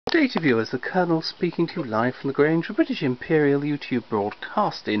Day to viewers, the Colonel speaking to you live from the Grange for British Imperial YouTube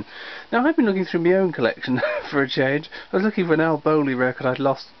Broadcasting. Now, I've been looking through my own collection for a change. I was looking for an Al Bowley record I'd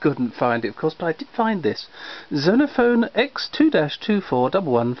lost, couldn't find it, of course, but I did find this. Zonophone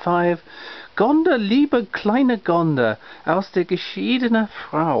X2-24115, Gonda, Liebe, Kleine, Gonda, aus der Geschiedene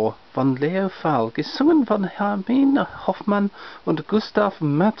Frau von Leo Fall, gesungen von Hermine, Hoffman und Gustav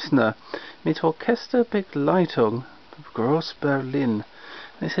Matzner, mit Orchesterbegleitung, Gross Berlin.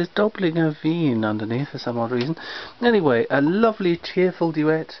 It says Doblinger Wien underneath for some odd reason. Anyway, a lovely cheerful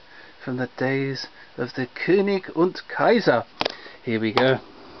duet from the days of the König und Kaiser. Here we go.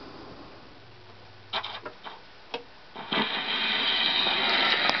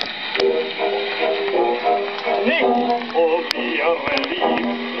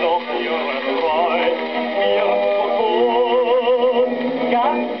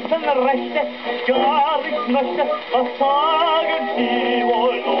 Rechte, gar ich möchte, was sagen Sie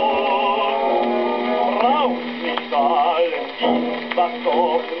wohl nur? Braucht nicht alles die, was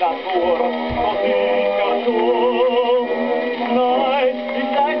doch Natur so sicher tut. Nein,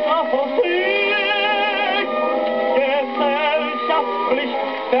 ist einfach Musik, gesellschaftlich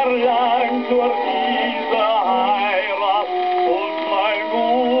verlangt nur diese Heirat und mein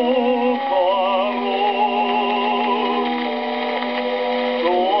guter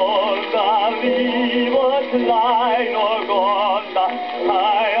Liebe, kleine Gonda,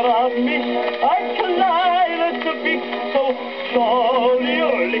 heirat mich, ein kleines Stück, so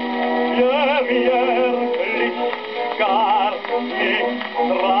scholierlich, ja, wirklich, gar nicht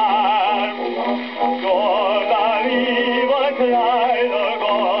dran. Gonda, liebe, kleine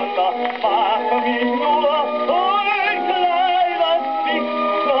Gonda, mach mich nur ein kleines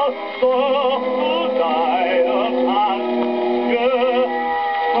Stück, so zu deinem Hand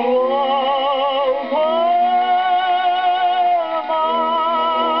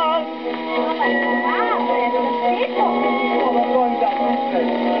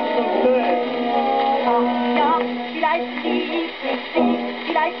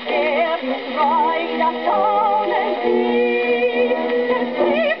vielleicht er mich treu, das taunen Sie. Der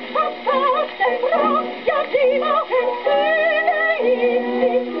Brief verkauft der Frau, ja, die machen Söhne in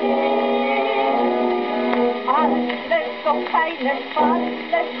sich nicht. Alles doch keinen Fall,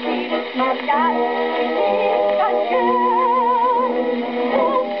 das jedes Mal gern, ich ganz gern.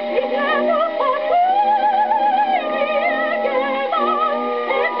 Und ich lerne noch vertun, mir gemacht,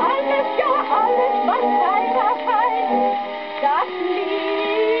 denn alles, ja alles, was keiner weiß, das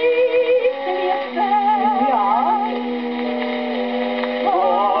liebt mir sehr. Ja.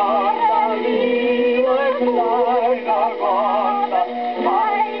 Gonda, liebe, kleiner Gonda,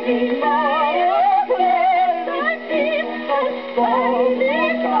 meine Mauer, kleine Liebe, meine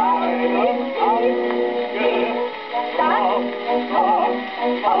kleine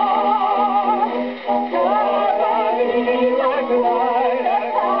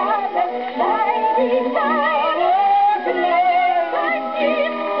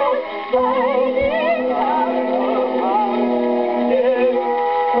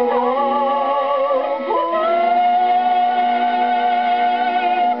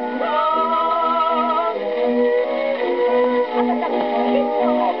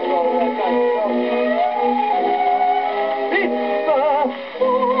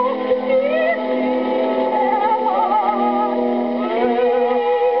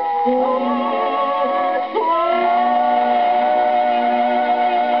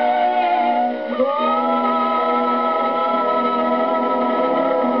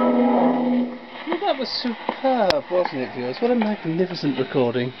That was superb, wasn't it, viewers? What a magnificent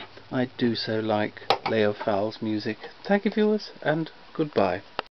recording. I do so like Leo Fall's music. Thank you, viewers, and goodbye.